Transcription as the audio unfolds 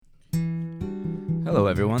Hello,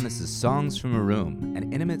 everyone. This is Songs from a Room,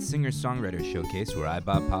 an intimate singer-songwriter showcase where I,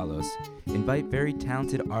 Bob Palos, invite very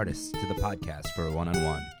talented artists to the podcast for a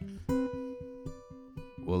one-on-one.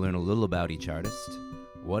 We'll learn a little about each artist,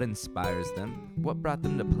 what inspires them, what brought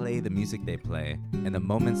them to play the music they play, and the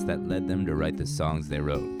moments that led them to write the songs they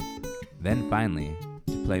wrote. Then finally,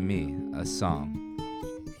 to play me a song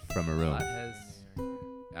from a room.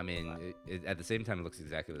 At the same time, it looks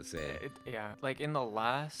exactly the same. Like in the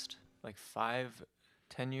last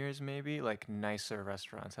 5-10 years maybe, like nicer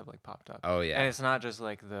restaurants have like popped up. Oh yeah. And it's not just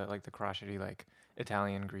like the crotchety like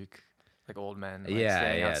Italian, Greek, like old men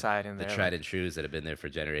standing outside in the there. tried and trues that have been there for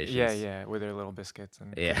generations. Yeah, with their little biscuits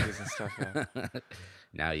and cookies and stuff. Yeah.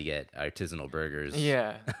 Now you get artisanal burgers.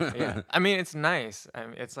 Yeah. I mean, it's nice.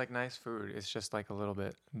 It's like nice food. It's just like a little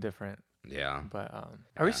bit different. Yeah. But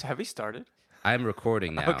have we started? I'm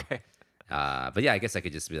recording now. Okay. But yeah, I guess I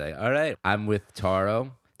could just be like, all right, I'm with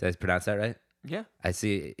Taro. Did I pronounce that right? Yeah. I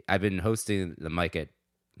see. I've been hosting the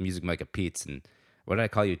music mic at Pete's, and what did I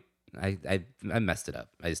call you? I messed it up.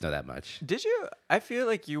 I just know that much. Did you? I feel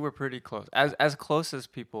like you were pretty close, as close as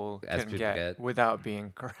people can get without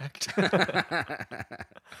being correct. Well,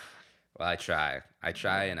 I try,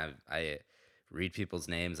 and I read people's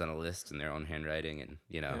names on a list in their own handwriting, and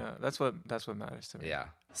Yeah, that's what matters to me. Yeah.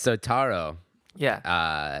 So Taro.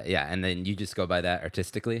 Yeah. And then you just go by that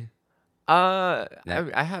artistically. I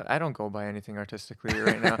don't go by anything artistically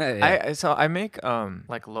right now. Yeah. I make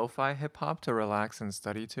like lo-fi hip hop to relax and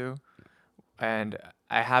study to, and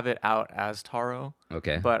I have it out as Taro.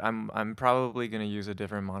 Okay. But I'm probably gonna use a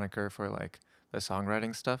different moniker for like the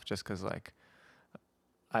songwriting stuff, just because like,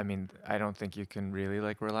 I mean, I don't think you can really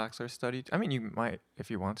like relax or study. I mean, you might if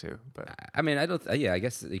you want to, but I mean, I don't. Yeah, I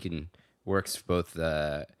guess it can works both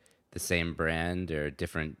the same brand or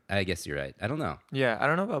different. I guess you're right. I don't know. Yeah, I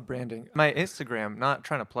don't know about branding. My Instagram, not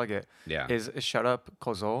trying to plug it, Yeah. is Shut Up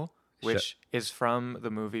Kozo, which is from the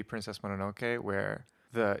movie Princess Mononoke, where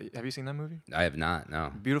have you seen that movie? I have not.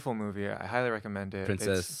 No. Beautiful movie. I highly recommend it.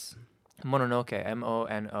 Princess It's Mononoke,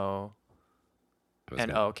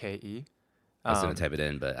 Mononoke. I was gonna type it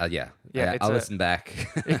in, but yeah, I'll listen back.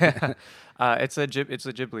 Yeah, it's a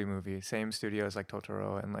Ghibli movie. Same studio as like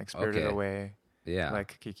Totoro and like Spirited Away. Yeah.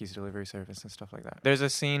 Like Kiki's Delivery Service and stuff like that. There's a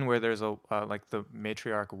scene where there's a like the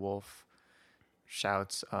matriarch wolf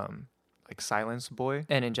shouts like silence boy,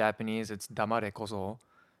 and in Japanese it's damare kozo,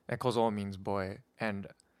 and kozo means boy, and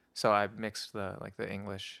so I mixed the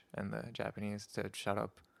English and the Japanese to shut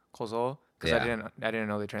up kozo, because I didn't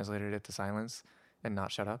know they translated it to silence and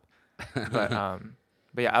not shut up. But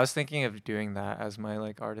yeah, I was thinking of doing that as my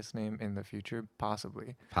like artist name in the future,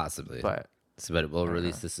 possibly. But we'll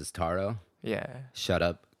release this as Taro. Yeah. Shut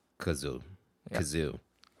up, Kazoo. Yep.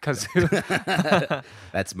 Kazoo.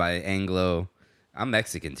 That's my Anglo. I'm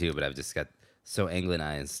Mexican too, but I've just got so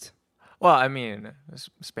Anglicized. Well, I mean,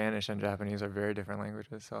 Spanish and Japanese are very different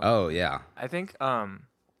languages. So. Oh yeah. I think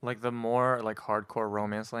like the more like hardcore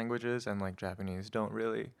romance languages and like Japanese don't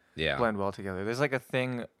really blend well together. There's like a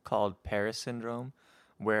thing called Paris syndrome,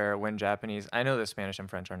 where when Japanese, I know that Spanish and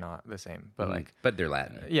French are not the same, but but they're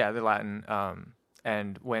Latin. Yeah, they're Latin.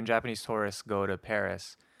 And when Japanese tourists go to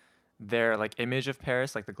Paris, their like image of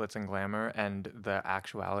Paris, like the glitz and glamour, and the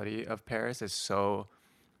actuality of Paris is so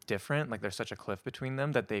different. Like there's such a cliff between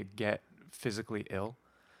them that they get physically ill.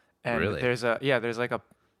 And really? there's like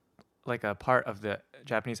a part of the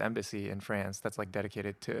Japanese embassy in France that's like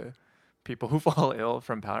dedicated to people who fall ill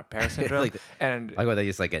from Paris syndrome. What, they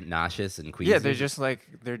just like get nauseous and queasy? Yeah, they're just like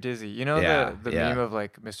they're dizzy. You know the meme of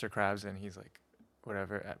like Mr. Krabs and he's like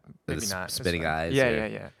whatever, maybe not spitting eyes.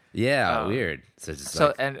 Yeah. Weird.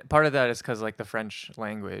 And part of that is because like the French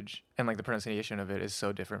language and like the pronunciation of it is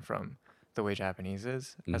so different from the way Japanese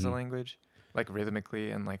is as a language, like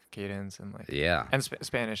rhythmically and like cadence and like and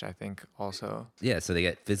Spanish I think also. Yeah, so they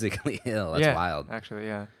get physically ill. That's wild. Actually,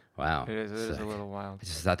 yeah. Wow. It is a little wild. I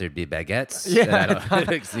just thought there'd be baguettes. Yeah. I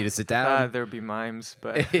don't need to sit down. There'd be mimes,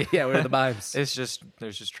 but yeah, where are the mimes? There's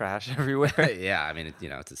just trash everywhere. Yeah, I mean,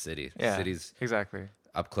 it's a city. Yeah, cities exactly.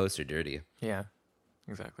 Up close or dirty. Yeah,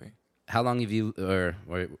 exactly. How long have you, or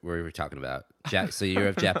what were we talking about? So you're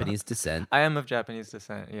of Japanese descent. I am of Japanese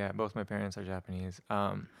descent. Yeah, both my parents are Japanese.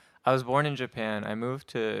 I was born in Japan. I moved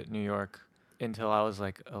to New York until I was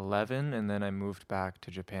like 11, and then I moved back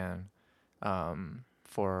to Japan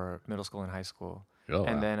for middle school and high school. Oh,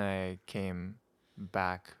 and then I came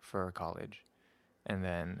back for college, and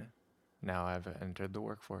then now I've entered the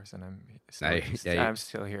workforce, and I'm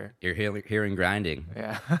still here. You're here and grinding.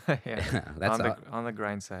 Yeah, That's on the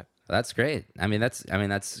grind set. That's great. I mean, that's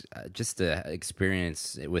just the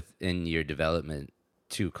experience within your development.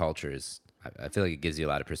 Two cultures I feel like it gives you a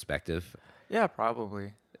lot of perspective. Yeah,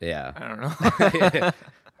 probably. Yeah. I don't know.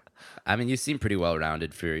 I mean, you seem pretty well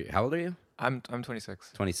rounded for. How old are you? I'm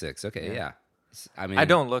 26. 26. Okay, Yeah. yeah. I mean, I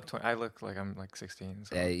don't look 20. I look like I'm like 16.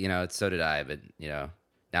 So. you know, so did I, but you know,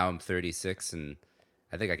 now I'm 36, and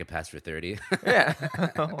I think I could pass for 30. Yeah.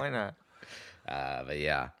 Why not? But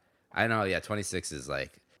yeah, I know. Yeah, 26 is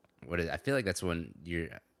like, I feel like that's when you're.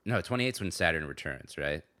 No, 28 is when Saturn returns,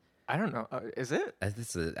 right? I don't know. Is it?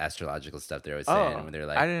 That's the astrological stuff they're always saying Oh, when they're I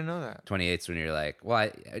like didn't know that. 28 is when you're like, well,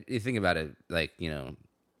 you think about it like, you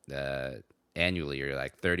know, annually you're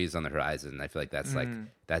like 30s on the horizon. I feel like that's like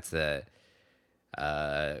that's the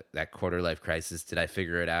that quarter life crisis. Did I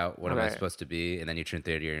figure it out? What am I Right. supposed to be? And then you turn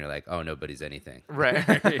 30 and you're like, oh, nobody's anything. Right.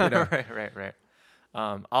 You know? Right.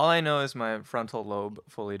 All I know is my frontal lobe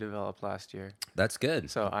fully developed last year, That's good.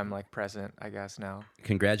 so I'm like present, I guess now.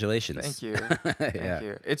 Congratulations. Thank you. Yeah. Thank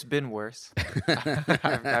you. It's been worse.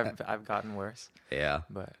 I've gotten worse, Yeah.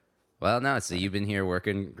 but Well, no. So you've been here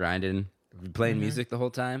working, grinding, playing Mm-hmm. music the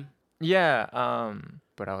whole time. yeah.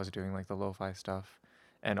 But I was doing like the lo-fi stuff,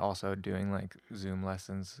 and also doing like Zoom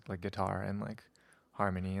lessons, like guitar and like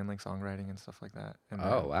harmony and like songwriting and stuff like that. And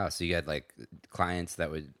Oh wow! So you had like clients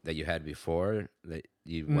that you had before that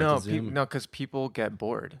you went no, to Zoom. no, because people get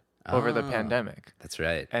bored over the Oh. pandemic. That's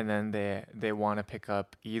right. And then they want to pick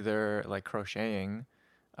up either like crocheting,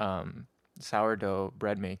 sourdough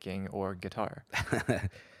bread making, or guitar.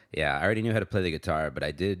 Yeah, I already knew how to play the guitar, but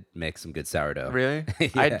I did make some good sourdough. Really?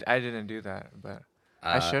 Yeah. I didn't do that, but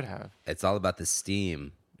I should have. It's all about the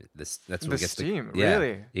steam. That's what The gets steam, yeah.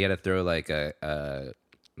 really? You got to throw like a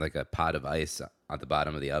pot of ice at the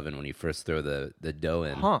bottom of the oven when you first throw the dough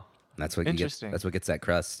in. Huh. That's what Interesting. That's what gets that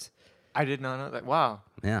crust. I did not know that. Wow.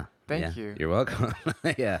 Yeah. Thank yeah. you. You're welcome.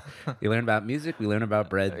 Yeah. You learn about music. We learn about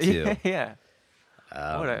bread too. Yeah.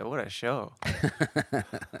 What a show.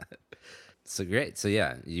 So great. So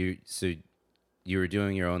yeah, you were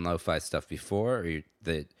doing your own lo-fi stuff before, or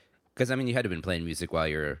because I mean you had to have been playing music while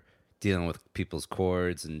you're dealing with people's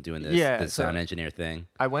chords and doing this Yeah, this so- sound engineer thing.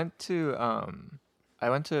 I went to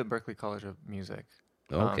Berklee College of Music.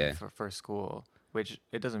 Okay. For school, which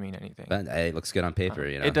it doesn't mean anything. But it looks good on paper,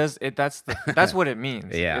 you know. It does. That's what it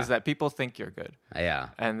means. Yeah. Is that people think you're good, Yeah.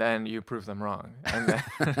 and then you prove them wrong, and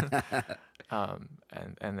then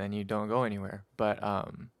and then you don't go anywhere. But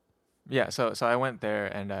yeah. So I went there,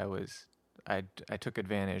 and I took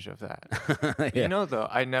advantage of that. Yeah. You know, though,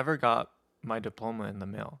 I never got my diploma in the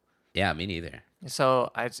mail. Yeah, me neither.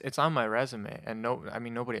 So it's on my resume, and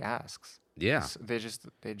nobody asks. Yeah. So they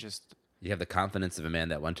just You have the confidence of a man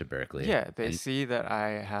that went to Berkeley. yeah, they And see that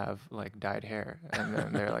I have like dyed hair, and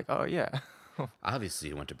then they're like, oh yeah, obviously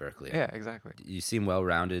you went to Berkeley. yeah, exactly. You seem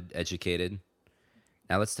well-rounded, educated.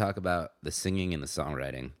 Now let's talk about the singing and the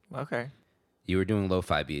songwriting. Okay, You were doing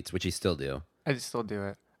lo-fi beats, which you still do. I just still do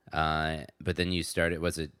it. But then you started,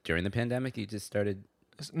 was it during the pandemic you just started?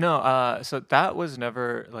 No, so that was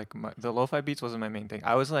never like the lo-fi beats wasn't my main thing.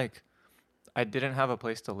 I was like, I didn't have a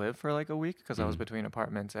place to live for like a week because I was between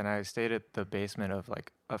apartments, and I stayed at the basement of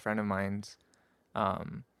like a friend of mine's.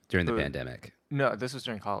 During the Who- pandemic? No, this was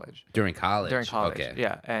during college. During college? During college, Okay.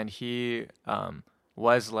 yeah, and he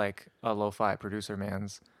was like a lo-fi producer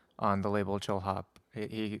man's on the label Chill Hop.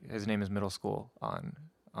 His name is Middle School on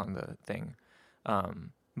the thing,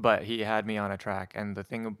 but he had me on a track, and the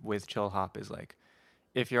thing with Chill Hop is like,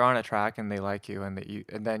 if you're on a track and they like you, and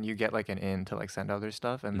then you get like an in to like send other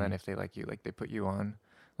stuff, and then if they like you, like they put you on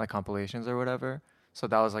like compilations or whatever. So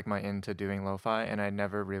that was like my into doing lo-fi, and I'd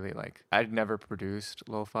never produced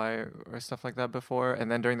lo-fi or stuff like that before. And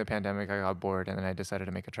then during the pandemic, I got bored, and then I decided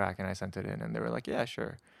to make a track, and I sent it in, and they were like, "Yeah,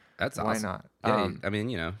 sure, That's why awesome. not?" Yeah, I mean,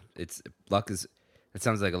 you know, it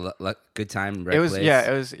sounds like a good time, right It was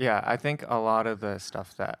place. yeah. I think a lot of the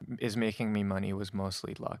stuff that is making me money was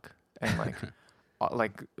mostly luck and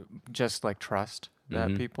like just like trust that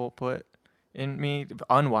Mhm. people put in me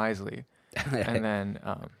unwisely, and then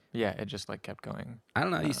yeah, it just like kept going. I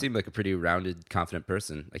don't know. You seem like a pretty rounded, confident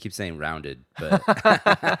person. I keep saying rounded, but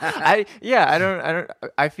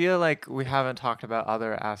I feel like we haven't talked about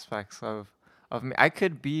other aspects of me. I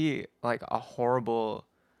could be like a horrible,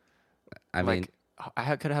 I mean,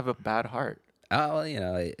 could have a bad heart, oh, well, you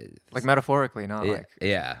know, like metaphorically, not yeah, like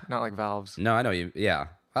yeah. not like valves. No, I know you. Yeah.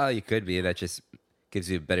 Well, you could be. That just gives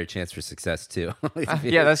you a better chance for success too. If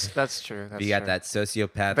Yeah, that's true. That's you got true. that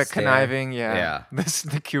sociopath. The stare. conniving, yeah. Yeah.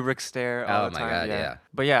 The Kubrick stare all Oh the my time. God, yeah.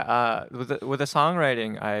 But yeah, with the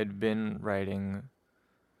songwriting, I'd been writing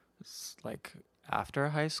like after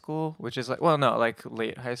high school, which is like, well, no, like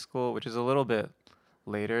late high school, which is a little bit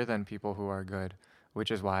later than people who are good, which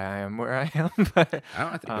is why I am where I am. But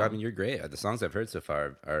I don't. I mean, you're great. The songs I've heard so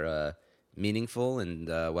far are meaningful and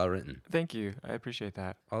well written. Thank you. I appreciate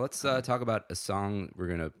that. Well, let's talk about a song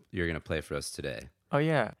you're gonna play for us today. Oh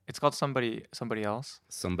yeah, it's called Somebody Else.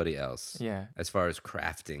 Somebody Else. Yeah. As far as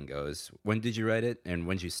crafting goes, when did you write it, and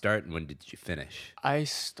when did you start, and when did you finish?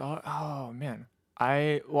 Oh man.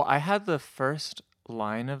 I had the first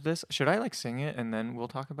line of this. Should I like sing it and then we'll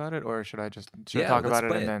talk about it, or should I Yeah, talk let's about it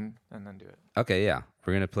play and it. then do it? Okay, yeah,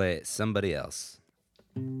 we're gonna play Somebody Else.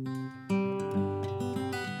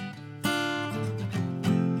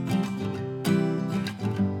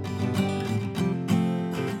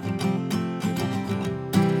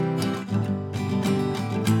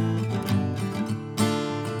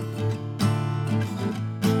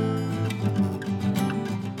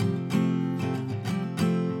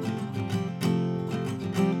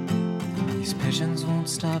 These pigeons won't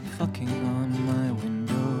stop fucking on my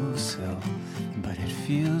windowsill, but it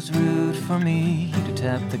feels rude for me to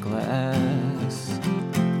tap the glass.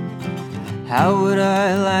 How would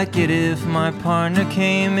I like it if my partner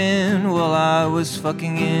came in while I was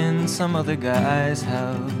fucking in some other guy's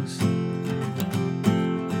house?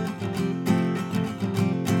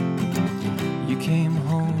 You came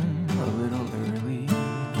home a little early,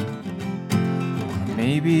 or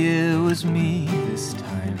maybe it was me this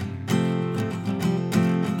time.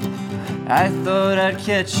 I thought I'd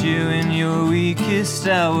catch you in your weakest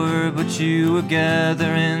hour, but you were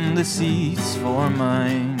gathering the seats for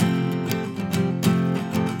mine.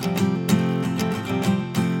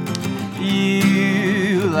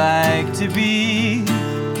 You like to be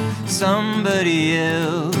somebody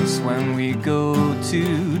else when we go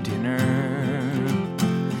to dinner,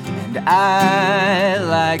 and I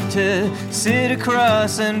like to sit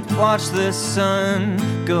across and watch the sun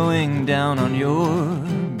going down on your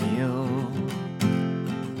meal.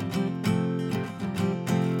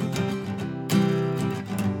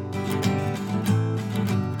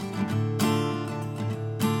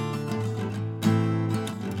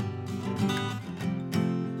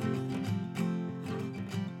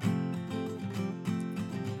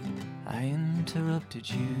 I interrupted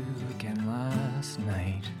you again last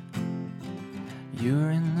night. You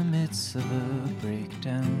were in the midst of a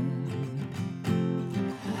breakdown.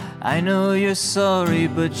 I know you're sorry,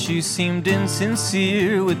 but you seemed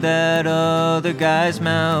insincere with that other guy's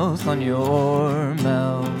mouth on your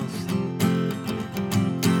mouth.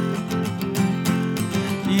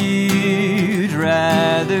 You'd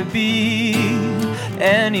rather be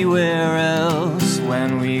anywhere else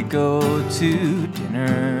when we go to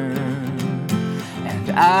dinner,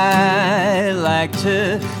 and I like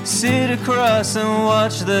to sit across and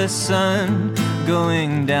watch the sun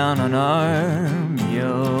going down on our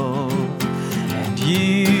meal. And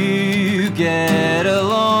you get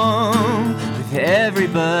along with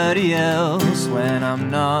everybody else when I'm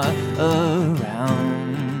not around.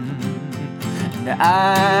 And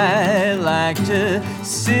I like to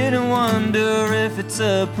sit and wonder if it's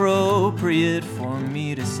appropriate for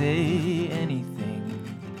me to say anything.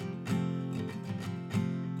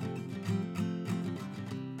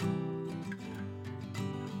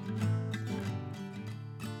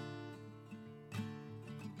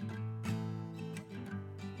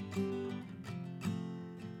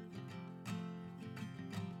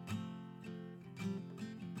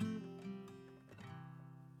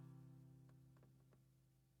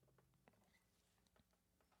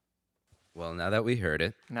 Well, now that we heard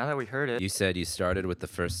it, Now that we heard it, you said you started with the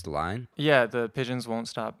first line. yeah, the pigeons won't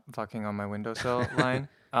stop fucking on my windowsill line.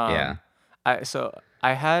 Yeah.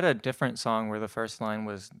 I had a different song where the first line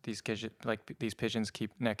was these pigeons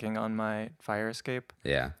keep necking on my fire escape.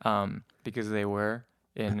 Yeah. Because they were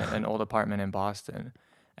in an old apartment in Boston,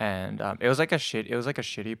 and it was like a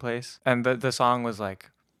shitty place, and the song was like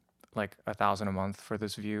 $1,000 a month for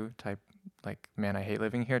this view type, like man I hate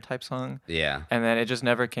living here type song. Yeah. And then it just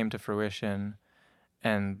never came to fruition,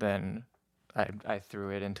 and then I threw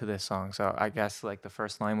it into this song. So I guess like the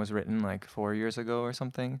first line was written like 4 years ago or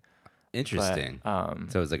something. Interesting.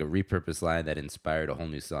 But, so it was like a repurposed line that inspired a whole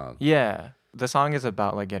new song. yeah, the song is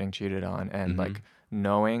about like getting cheated on and like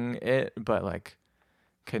knowing it, but like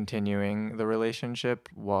continuing the relationship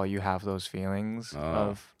while you have those feelings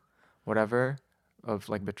of whatever, of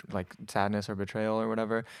like like sadness or betrayal or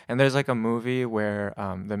whatever. And there's like a movie where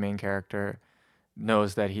the main character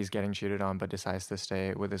knows that he's getting cheated on but decides to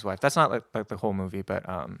stay with his wife. That's not like the whole movie, but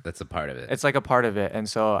That's a part of it. it's like a part of it. And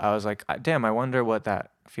so I was like, damn, I wonder what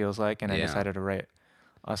that feels like, and I Yeah. decided to write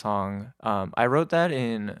a song. I wrote that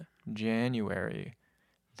in January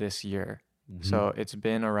this year. So it's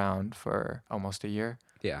been around for almost a year.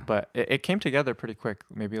 Yeah. But it came together pretty quick,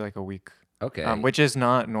 maybe like a week Okay. which is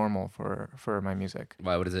not normal for my music.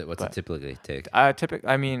 Why? What is it? What's it But typically take?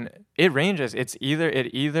 I mean, it ranges. It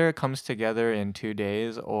either comes together in 2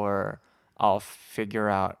 days, or I'll figure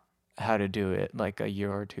out how to do it like a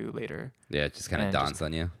year or two later. Yeah, it just kind of And just dawns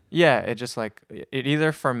on you. yeah, it just like it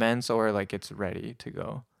either ferments or like it's ready to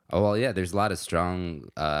go. Oh well, yeah. There's a lot of strong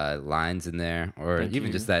lines in there, or Thank even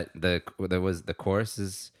you. just that there was the chorus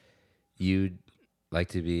is you'd like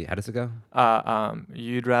to be. How does it go?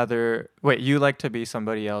 You'd rather wait. You like to be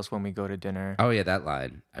somebody else when we go to dinner. Oh yeah, that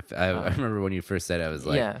line. I remember when you first said it. I was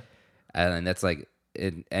like, Yeah, and that's like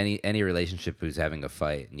in any relationship who's having a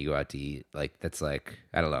fight and you go out to eat, like that's like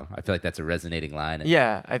I don't know. I feel like that's a resonating line.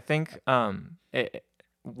 yeah. I think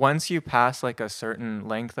once you pass like a certain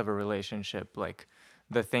length of a relationship, like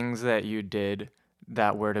the things that you did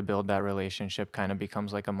that were to build that relationship kind of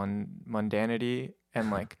becomes like a mundanity,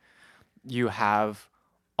 and like you have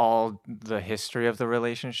all the history of the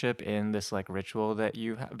relationship in this like ritual that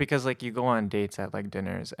you have, because like you go on dates at like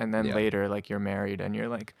dinners, and then Yeah. later like you're married and you're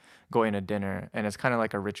like going to dinner, and it's kind of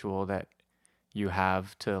like a ritual that you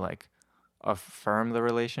have to like affirm the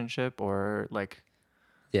relationship, or like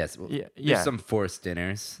Yes, yeah, there's yeah. some forced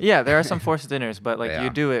dinners. Yeah, there are some forced dinners, but like Yeah. you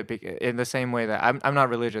do it in the same way that I'm not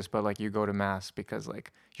religious, but like you go to mass because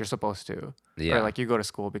like you're supposed to, Yeah. or like you go to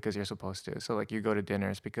school because you're supposed to. So like you go to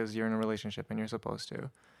dinners because you're in a relationship and you're supposed to,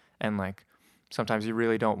 and like sometimes you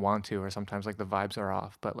really don't want to, or sometimes like the vibes are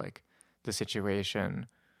off, but like the situation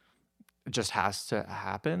just has to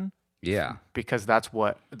happen Yeah. because that's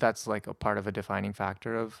like a part of a defining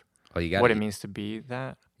factor of Well, you got what it means to be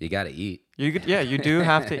that. you got to eat. You do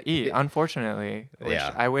have to eat. Unfortunately,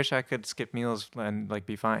 Yeah. I wish I could skip meals and like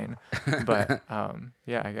be fine, but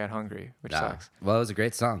yeah, I got hungry, which Nah. sucks. Well, it was a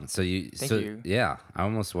great song. So Thank you. Yeah, I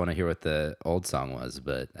almost want to hear what the old song was,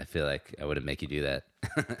 but I feel like I wouldn't make you do that.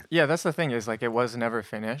 Yeah, that's the thing is like it was never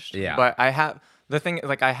finished. Yeah. But I have the thing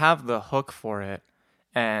like I have the hook for it,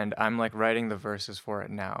 and I'm like writing the verses for it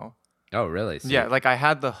now. Oh, really? So, Yeah, like I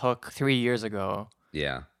had the hook 3 years ago,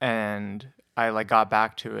 Yeah. and I like got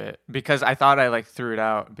back to it because I thought I like threw it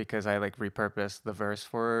out because I like repurposed the verse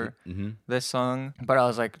for Mm-hmm. this song, but I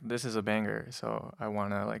was like, this is a banger, so I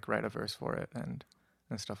want to like write a verse for it and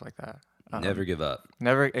stuff like that. Never give up.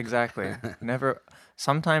 Never exactly, never.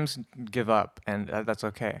 Sometimes give up, and that's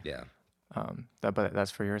okay. Yeah. But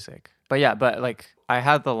that's for your sake. But yeah, but like I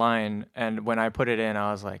had the line, and when I put it in,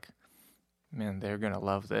 I was like, man, they're gonna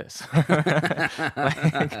love this.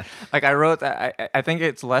 like I wrote that. I think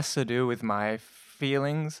it's less to do with my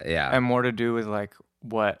feelings, Yeah. and more to do with like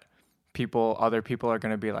what other people are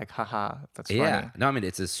gonna be like, haha, that's funny. Yeah. No, I mean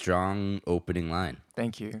it's a strong opening line.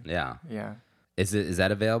 Thank you. Yeah. Yeah. Is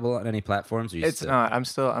that available on any platforms? Or you It's still not. I'm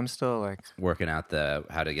still like working out the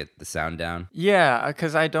how to get the sound down? yeah,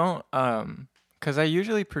 because I don't because I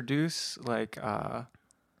usually produce like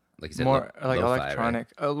Like you said, more like lo-fi, right? electronic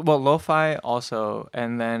well lo-fi also,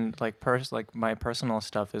 and then like my personal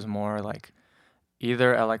stuff is more like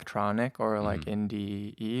either electronic or like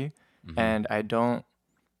indie and I don't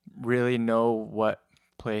really know what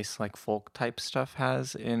place like folk type stuff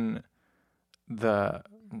has in the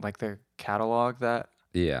catalog that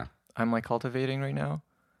Yeah. I'm like cultivating right now,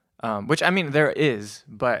 which I mean there is,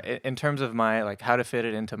 but in terms of my like how to fit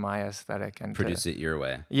it into my aesthetic and Produce it your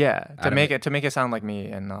way. yeah, How to to make it sound like me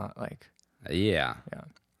and not like Yeah. yeah.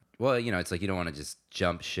 Well, it's like you don't want to just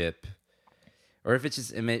jump ship, or if it's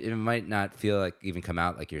just it might not feel like even come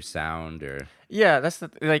out like your sound or Yeah, that's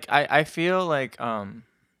like I feel like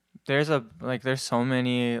there's so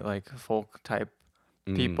many like folk type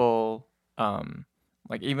people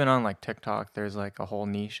like even on like TikTok there's like a whole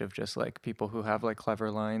niche of just like people who have like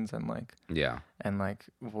clever lines and like yeah.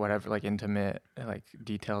 whatever like intimate like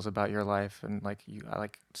details about your life, and like I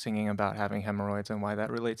like singing about having hemorrhoids and why that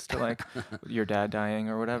relates to like your dad dying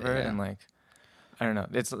or whatever. Yeah. And like I don't know,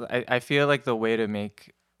 I feel like the way to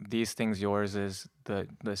make these things yours is the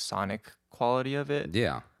sonic quality of it.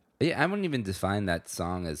 Yeah. Yeah, I wouldn't even define that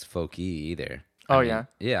song as folky either. Oh, I mean, yeah?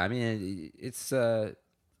 Yeah, I mean it's a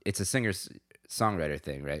singer-songwriter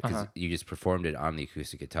thing, right? Because you just performed it on the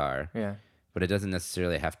acoustic guitar, Yeah, but it doesn't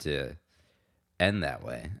necessarily have to end that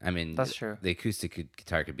way. I mean, That's true. The acoustic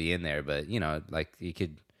guitar could be in there, but like you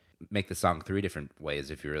could make the song 3 different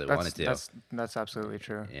ways if you really wanted to. that's absolutely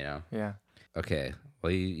true. Yeah. Okay.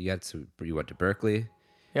 Well, you went to Berkeley,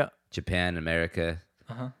 Yeah. Japan, America.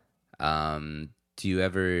 Do you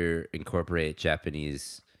ever incorporate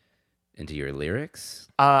Japanese into your lyrics?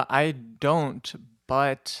 I don't,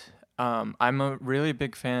 but I'm a really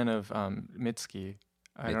big fan of Mitski.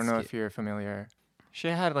 I don't know Mitski. if you're familiar. She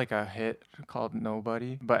had like a hit called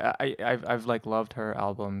Nobody, but I've like loved her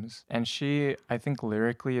albums, and she, I think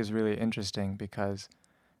lyrically is really interesting because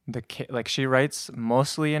like she writes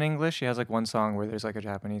mostly in English. She has like one song where there's like a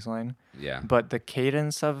Japanese line, Yeah. but the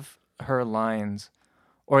cadence of her lines,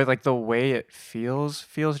 or like the way it feels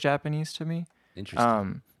Japanese to me.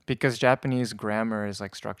 Interesting. Because Japanese grammar is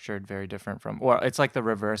like structured very different from, well, it's like the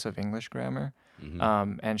reverse of English grammar.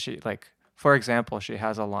 And she like, for example, she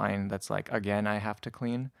has a line that's like, again, I have to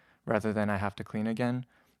clean, rather than I have to clean again.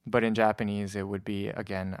 But in Japanese, it would be,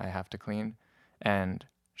 again, I have to clean. And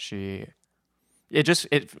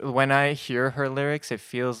when I hear her lyrics, it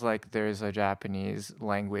feels like there's a Japanese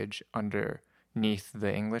language underneath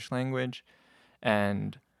the English language.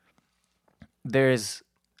 And there's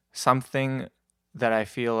something that I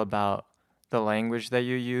feel about the language that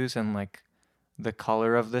you use and like the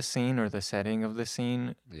color of the scene or the setting of the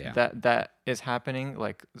scene Yeah. that is happening,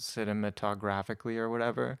 like cinematographically or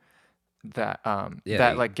whatever, that Yeah,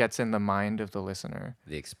 that like gets in the mind of the listener.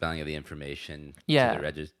 The expelling of the information Yeah. to the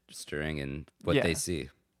registering and what Yeah. they see.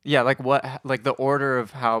 Yeah, like the order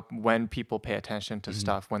of how when people pay attention to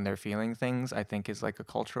stuff when they're feeling things, I think is like a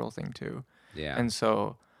cultural thing too. Yeah. And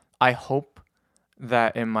so I hope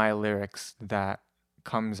that in my lyrics that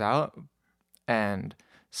comes out, and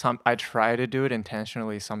I try to do it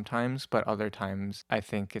intentionally sometimes, but other times I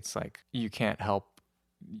think it's like you can't help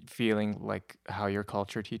feeling like how your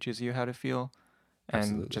culture teaches you how to feel, and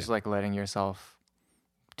Absolutely. just like letting yourself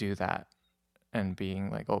do that and being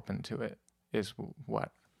like open to it is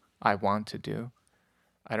what I want to do.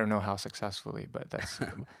 I don't know how successfully, but that's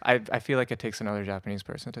I feel like it takes another Japanese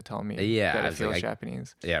person to tell me Yeah, that I it was feels like,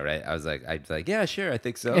 Japanese. Yeah, right. I'd be like, yeah, sure, I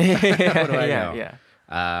think so. What do I know? Yeah.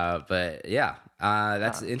 But yeah,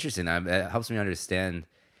 that's interesting. It helps me understand,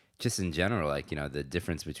 just in general, like the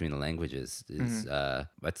difference between the languages is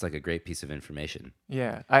that's like a great piece of information.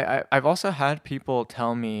 Yeah. I've also had people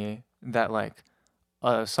tell me that like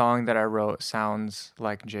a song that I wrote sounds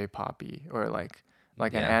like J-poppy or like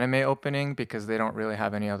an Yeah. anime opening because they don't really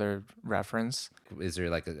have any other reference. Is there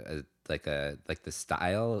like like the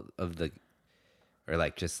style of the, or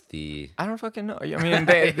like just the? I don't fucking know. I mean,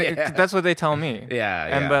 that's what they tell me.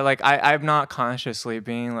 Yeah. But like I'm not consciously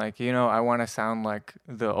being like, I want to sound like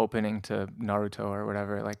the opening to Naruto or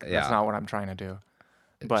whatever. Like Yeah. that's not what I'm trying to do.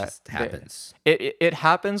 It But just happens. It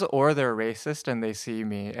happens, or they're racist and they see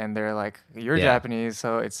me and they're like, "You're Yeah. Japanese,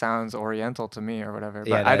 so it sounds Oriental to me," or whatever. But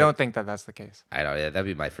Yeah, I don't think that that's the case. I know. Yeah, that'd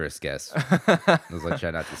be my first guess. I was like,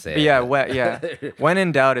 try not to say But it. yeah, but- when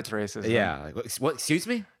in doubt, it's racism. Yeah. Like, what? Excuse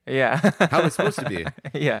me? Yeah. How it's supposed to be?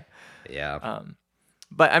 Yeah. Yeah.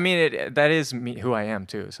 But I mean, that is me, who I am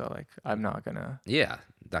too. So like, I'm not gonna Yeah.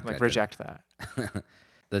 Not like gonna- reject that.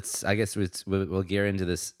 I guess we'll gear into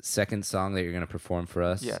this second song that you're gonna perform for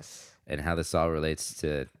us. Yes. And how this all relates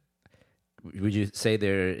to. Would you say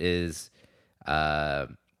there is, I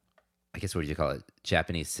guess, what do you call it?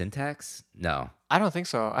 Japanese syntax? No. I don't think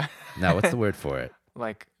so. No. What's the word for it?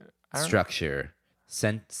 Like I don't know. Structure.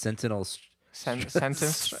 Sentinel.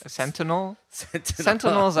 Sentinel.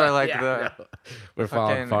 Sentinels are like the. no. We're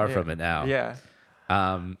falling fucking- far yeah. from it now. Yeah.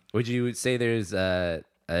 Would you say there's a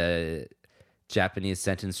Japanese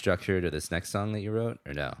sentence structure to this next song that you wrote,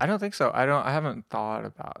 or no? I don't think so. I haven't thought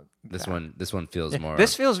about This that. one feels more.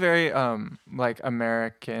 This feels very like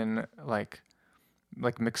American, like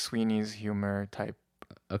McSweeney's humor type.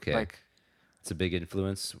 okay. Like It's a big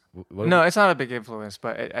influence. no, it's not a big influence,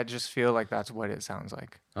 but I just feel like that's what it sounds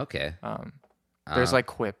like. Okay. There's like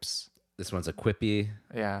quips. This one's a quippy.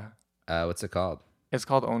 Yeah, What's it called? it's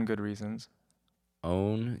called Own Good Reasons.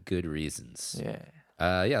 Own Good Reasons. Yeah.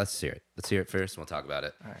 Yeah. Let's hear it. Let's hear it first, and we'll talk about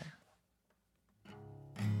it. All right.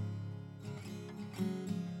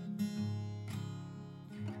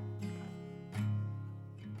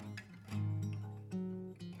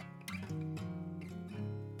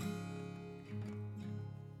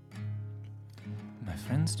 My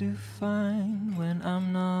friends do fine when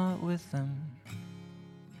I'm not with them.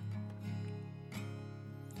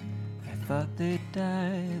 I thought they'd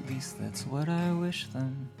die, at least that's what I wish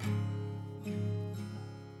them.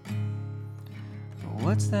 But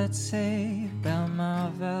what's that say about my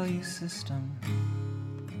value system?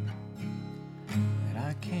 That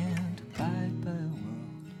I can't abide by a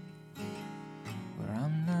world where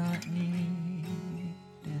I'm not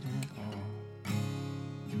needed at all.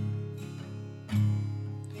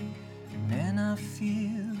 Man, I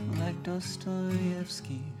feel like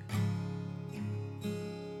Dostoevsky.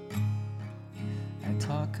 I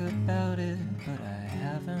talk about it, but I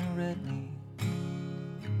haven't read me.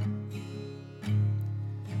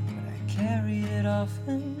 But I carry it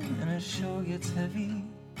often, and it sure gets heavy.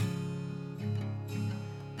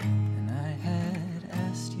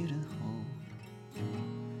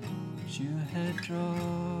 had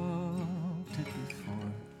dropped it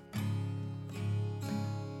before.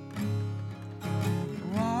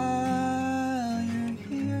 While you're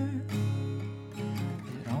here,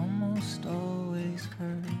 it almost always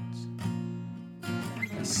hurts.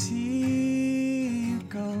 I see you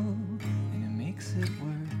go, and it makes it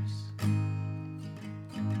worse.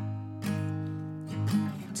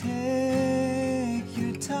 Take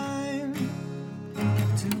your time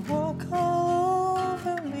to walk all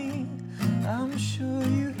over me. I'm sure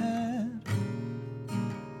you had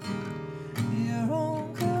your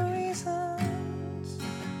own good reasons.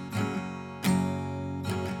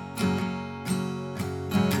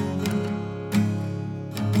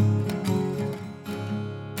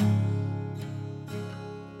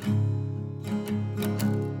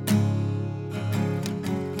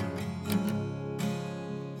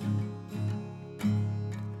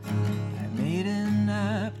 I made an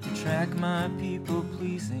app to track my people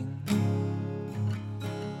pleasing.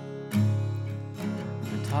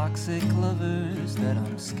 The toxic lovers that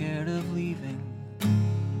I'm scared of leaving.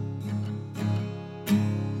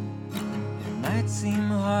 It might seem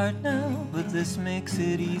hard now, but this makes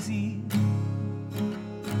it easy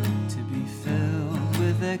to be filled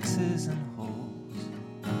with X's and holes,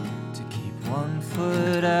 to keep one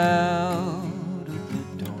foot out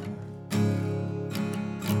of the door.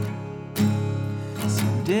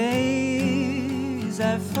 Some days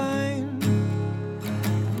I find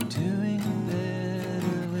I'm doing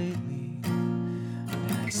better lately,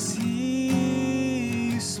 and I see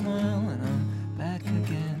you smile and I'm back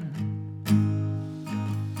again.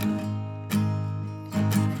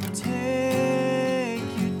 Take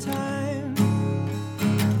your time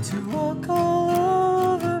to walk all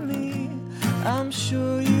over me. I'm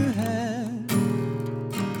sure you had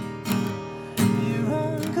your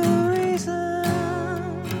own good reasons.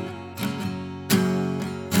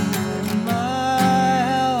 And my,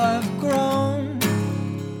 how I've grown,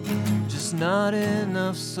 just not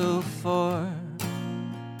enough so far.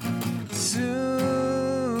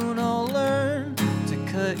 Soon I'll learn to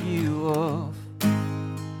cut you off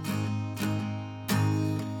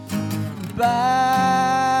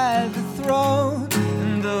by the throat.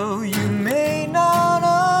 And though you may not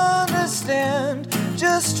understand,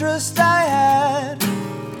 just trust I had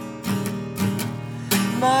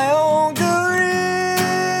my own good reasons.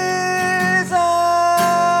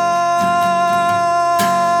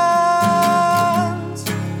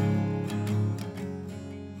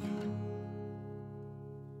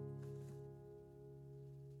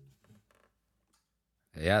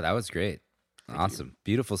 Yeah, that was great. Thank you. Awesome.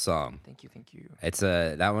 Beautiful song. Thank you. It's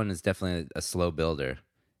that one is definitely a slow builder.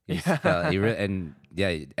 Yeah. And yeah,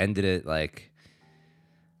 he ended it like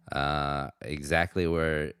exactly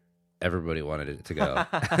where everybody wanted it to go.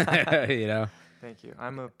 You know? Thank you.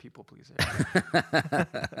 I'm a people pleaser.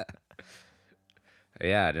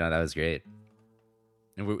 Yeah, no, that was great.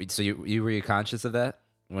 And so you were you conscious of that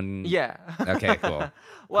when? Yeah. Okay, cool.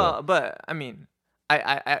 Well, Cool. but I mean,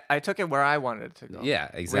 I took it where I wanted it to go. Yeah,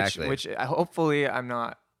 exactly. Which hopefully I'm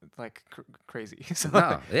not like crazy. So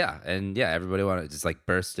No, yeah, and yeah, everybody wanted just like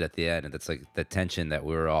bursted at the end, and that's like the tension that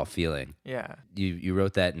we were all feeling. yeah. You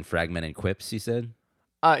wrote that in fragmented quips, you said?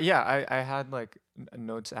 Yeah, I had like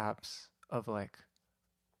notes apps of like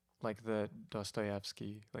the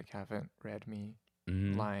Dostoevsky like haven't read me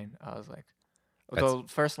Mhm. line. I was like, That's- the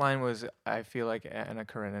first line was I feel like Anna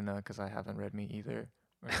Karenina because I haven't read me either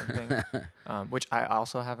or something. Which I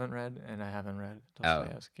also haven't read, and I haven't read Oh.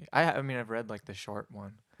 Dostoevsky. I mean I've read like the short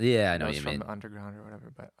one. Yeah, I know what Notes you from mean. the Underground or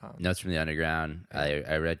whatever, but Notes from the Underground. Yeah.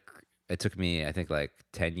 I read. It took me, I think, like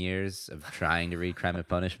 10 years of trying to read Crime and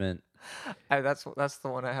Punishment. that's the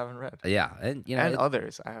one I haven't read. Yeah, and you know, And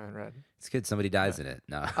others I haven't read. it's good. Somebody dies in it.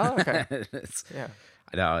 No. Oh, okay. Yeah.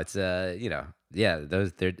 No, it's you know, yeah, they're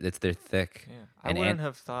thick. Yeah. I And wouldn't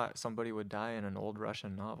have thought somebody would die in an old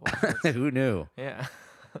Russian novel. Who knew? Yeah.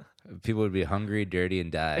 People would be hungry, dirty,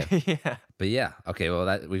 and die. Yeah. But yeah, okay. Well,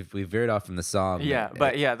 that we've veered off from the song. Yeah,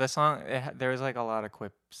 but yeah, the song there was like a lot of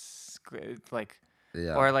quips, like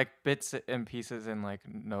yeah, or like bits and pieces in like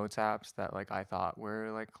notes apps that like I thought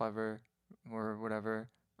were like clever or whatever.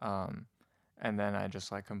 And then I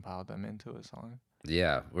just like compiled them into a song.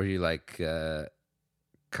 yeah. Were you like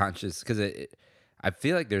conscious? Because I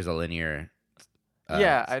feel like there's a linear.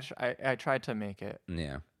 Yeah, I tried to make it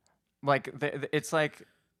Yeah. like it's like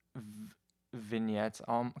vignettes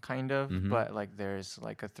kind of, Mhm. but like there's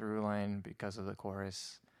like a through line because of the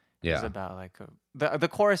chorus. Yeah. It's about like the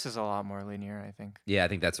chorus is a lot more linear, I think. Yeah, I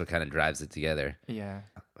think that's what kind of drives it together. Yeah.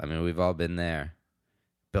 I mean, we've all been there.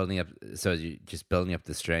 Building up, so you just building up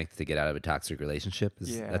the strength to get out of a toxic relationship.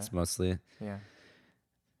 Yeah. That's mostly. Yeah.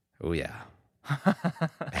 Oh yeah.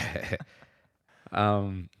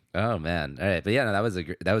 Oh man. All right. But yeah, no, that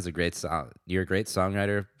was a great song. You're a great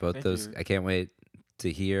songwriter. Both Thank those you. I can't wait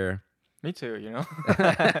to hear Me too, you know.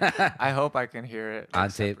 I hope I can hear it on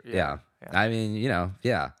like, tape. separate- Yeah. yeah. I mean,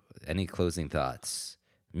 yeah. Any closing thoughts?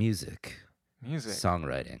 Music, Music,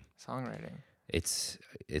 songwriting. songwriting. It's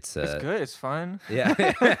It's good. It's fun. Yeah.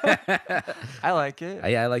 I like it.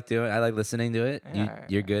 I like listening to it. Yeah,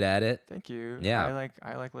 You're good at it. Thank you. Yeah.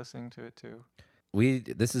 I like listening to it too.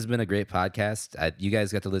 This has been a great podcast. You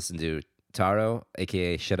guys got to listen to Taro,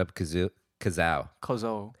 aka Shut Up Kazoo.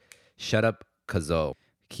 Kozo. Shut Up Kazo.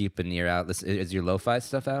 Keep an ear out. Is your lo-fi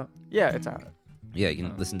stuff out? Yeah, it's out. Yeah, you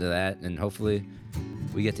can listen to that, and hopefully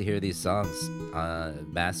we get to hear these songs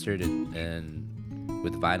mastered and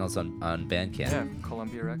with vinyls on Bandcamp. Yeah,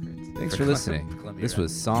 Columbia Records. Thanks for listening. This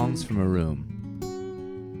was Songs from a Room.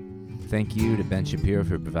 Thank you to Ben Shapiro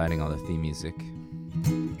for providing all the theme music.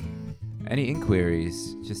 Any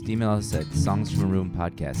inquiries, just email us at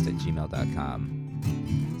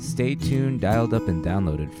songsfromaroompodcast@gmail.com. Stay tuned, dialed up, and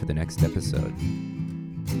downloaded for the next episode.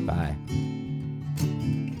 Bye.